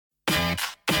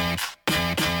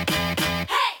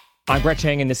I'm Brett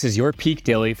Chang, and this is your Peak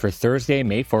Daily for Thursday,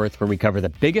 May 4th, where we cover the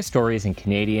biggest stories in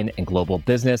Canadian and global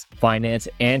business, finance,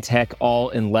 and tech, all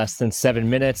in less than 7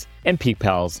 minutes. And Peak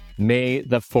Pals, May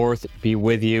the 4th be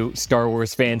with you, Star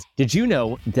Wars fans. Did you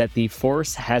know that the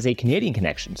Force has a Canadian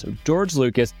connection? So George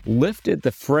Lucas lifted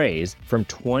the phrase from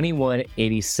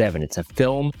 2187. It's a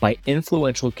film by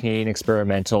influential Canadian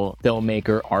experimental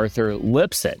filmmaker Arthur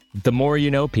Lipson. The more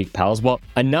you know, Peak Pals. Well,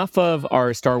 enough of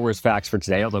our Star Wars facts for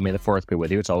today, although May the 4th be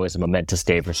with you. It's always a momentous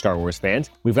day for Star Wars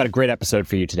fans. We've got a great episode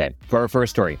for you today. For our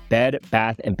first story, Bed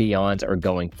Bath & Beyonds are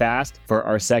going fast. For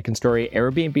our second story,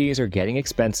 Airbnbs are getting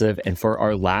expensive. And for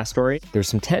our last story, there's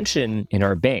some tension in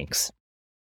our banks.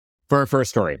 For our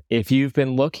first story, if you've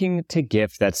been looking to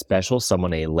gift that special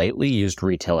someone a lately used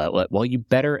retail outlet, well, you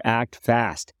better act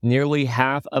fast. Nearly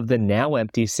half of the now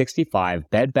empty 65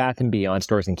 Bed Bath & Beyond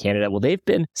stores in Canada, well, they've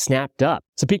been snapped up.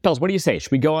 So Peak Pals, what do you say?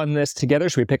 Should we go on this together?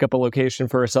 Should we pick up a location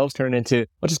for ourselves, turn it into,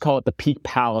 let's just call it the Peak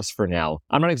Palace for now?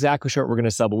 I'm not exactly sure what we're going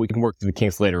to sell, but we can work through the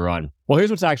kinks later on. Well, here's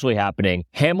what's actually happening.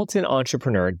 Hamilton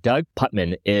entrepreneur Doug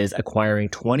Putman is acquiring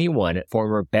 21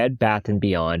 former Bed Bath &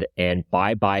 Beyond and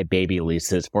Bye Bye Baby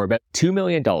leases for about $2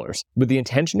 million, with the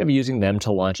intention of using them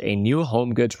to launch a new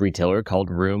home goods retailer called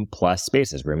Room Plus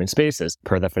Spaces, Room and Spaces,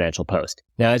 per the Financial Post.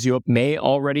 Now, as you may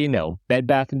already know, Bed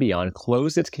Bath & Beyond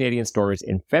closed its Canadian stores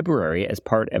in February as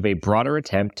part of a broader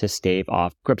attempt to stave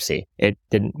off bankruptcy. It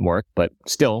didn't work, but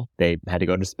still, they had to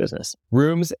go into business.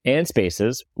 Rooms and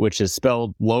Spaces, which is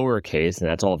spelled lowercase, and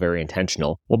that's all very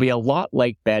intentional, will be a lot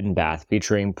like Bed & Bath,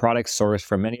 featuring products sourced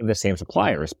from many of the same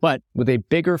suppliers, but with a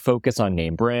bigger focus on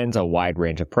name brands, a wide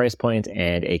range of price points,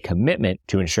 and a commitment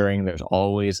to ensuring there's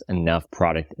always enough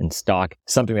product in stock,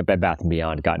 something that Bed Bath &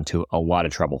 Beyond got into a lot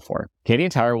of trouble for.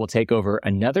 Canadian Tire will take over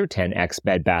another 10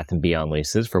 ex-Bed Bath & Beyond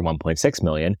leases for $1.6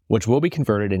 million, which will be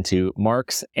converted into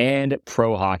Marks and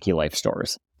Pro Hockey Life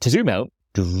stores. To zoom out,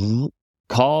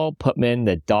 call Putman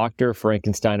the Dr.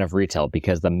 Frankenstein of retail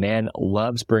because the man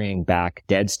loves bringing back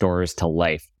dead stores to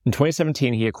life. In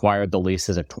 2017, he acquired the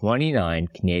leases of 29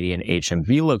 Canadian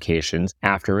HMV locations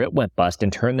after it went bust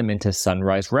and turned them into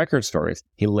Sunrise Record stores.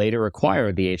 He later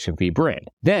acquired the HMV brand.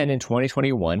 Then in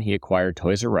 2021, he acquired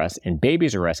Toys R Us and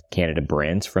Babies R Us Canada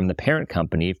brands from the parent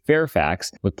company Fairfax,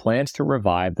 with plans to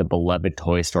revive the beloved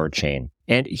toy store chain.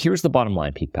 And here's the bottom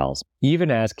line, Peak Pals.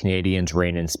 Even as Canadians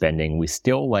rein in spending, we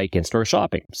still like in-store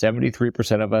shopping.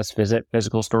 73% of us visit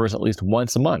physical stores at least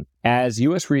once a month. As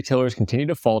U.S. retailers continue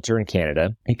to falter in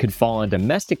Canada, it could fall on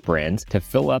domestic brands to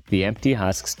fill up the empty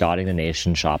husks dotting the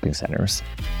nation's shopping centers.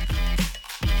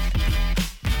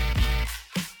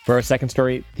 For our second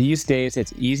story, these days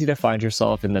it's easy to find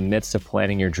yourself in the midst of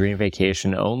planning your dream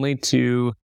vacation only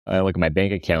to look at my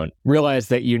bank account, realize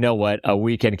that, you know what, a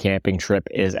weekend camping trip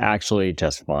is actually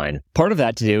just fine. Part of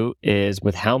that to do is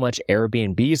with how much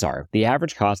Airbnbs are. The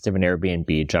average cost of an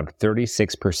Airbnb jumped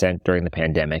 36% during the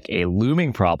pandemic, a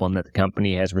looming problem that the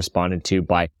company has responded to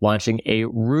by launching a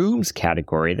rooms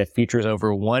category that features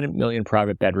over 1 million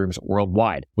private bedrooms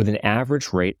worldwide, with an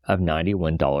average rate of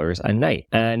 $91 a night.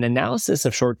 An analysis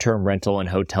of short-term rental and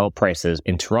hotel prices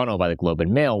in Toronto by the Globe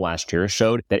and Mail last year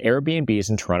showed that Airbnbs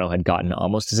in Toronto had gotten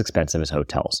almost as expensive as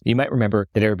hotels. You might remember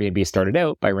that Airbnb started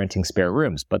out by renting spare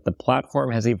rooms, but the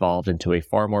platform has evolved into a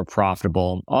far more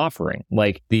profitable offering,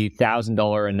 like the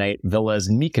 $1,000 a night villas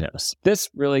in Mykonos. This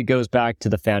really goes back to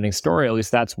the founding story, at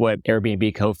least that's what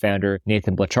Airbnb co-founder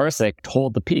Nathan Blecharczyk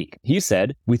told The Peak. He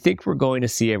said, "We think we're going to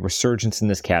see a resurgence in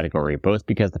this category, both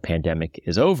because the pandemic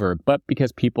is over, but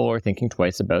because people are thinking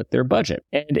twice about their budget."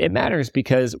 And it matters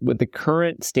because with the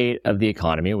current state of the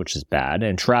economy, which is bad,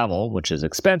 and travel, which is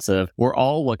expensive, we're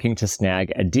all looking to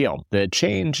snag a deal. The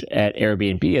change at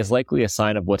Airbnb is likely a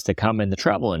sign of what's to come in the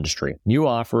travel industry. New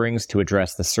offerings to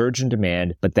address the surge in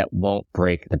demand, but that won't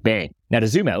break the bank. Now to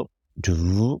zoom out,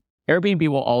 Airbnb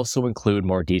will also include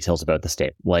more details about the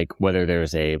stay, like whether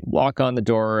there's a lock on the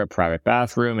door, a private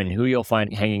bathroom, and who you'll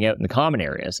find hanging out in the common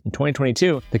areas. In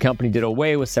 2022, the company did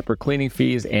away with separate cleaning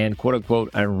fees and quote-unquote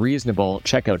unreasonable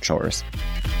checkout chores.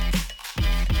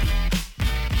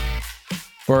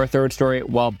 For our third story,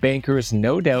 while bankers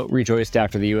no doubt rejoiced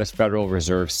after the U.S. Federal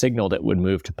Reserve signaled it would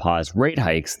move to pause rate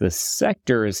hikes, the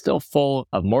sector is still full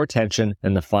of more tension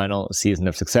than the final season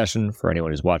of Succession. For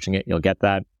anyone who's watching it, you'll get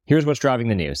that. Here's what's driving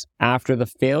the news. After the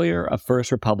failure of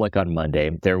First Republic on Monday,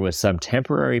 there was some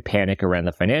temporary panic around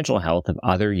the financial health of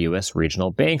other U.S.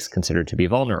 regional banks considered to be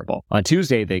vulnerable. On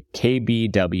Tuesday, the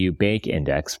KBW Bank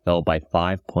Index fell by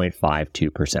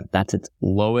 5.52%. That's its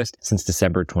lowest since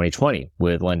December 2020,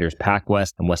 with lenders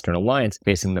PacWest and Western Alliance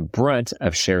facing the brunt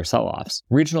of share sell-offs.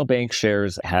 Regional bank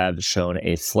shares have shown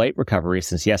a slight recovery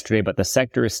since yesterday, but the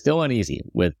sector is still uneasy,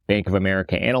 with Bank of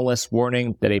America analysts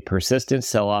warning that a persistent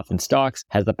sell-off in stocks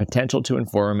has the potential to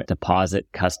inform deposit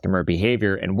customer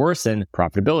behavior and worsen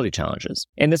profitability challenges.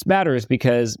 And this matters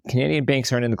because Canadian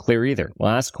banks aren't in the clear either.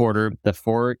 Last quarter, the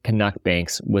four Canuck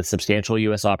banks with substantial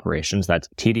U.S. operations, that's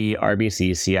TD,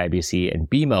 RBC, CIBC, and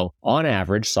BMO, on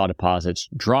average saw deposits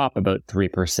drop about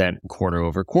 3% quarter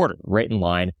over quarter, right in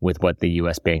line with what the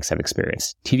U.S. banks have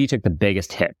experienced. TD took the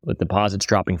biggest hit, with deposits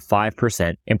dropping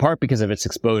 5%, in part because of its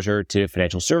exposure to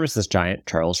financial services giant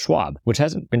Charles Schwab, which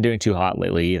hasn't been doing too hot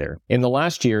lately either. In the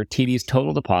last year, TD's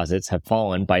total deposits have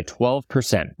fallen by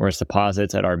 12%, whereas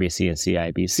deposits at RBC and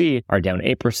CIBC are down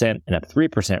 8% and up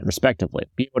 3% respectively.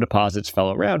 BMO deposits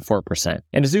fell around 4%.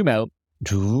 And to zoom out,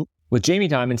 with Jamie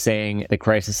Dimon saying the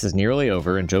crisis is nearly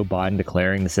over and Joe Biden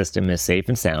declaring the system is safe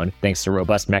and sound thanks to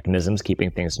robust mechanisms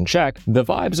keeping things in check, the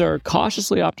vibes are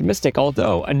cautiously optimistic,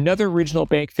 although another regional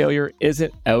bank failure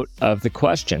isn't out of the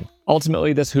question.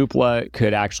 Ultimately, this hoopla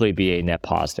could actually be a net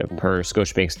positive, per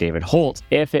Scotiabank's David Holt,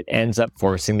 if it ends up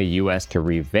forcing the U.S. to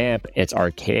revamp its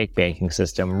archaic banking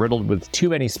system riddled with too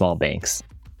many small banks.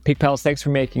 Peak Pals, thanks for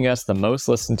making us the most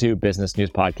listened to business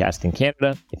news podcast in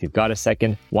Canada. If you've got a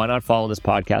second, why not follow this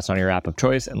podcast on your app of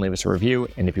choice and leave us a review?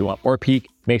 And if you want more Peak,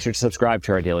 make sure to subscribe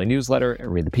to our daily newsletter at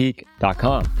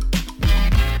readthepeak.com.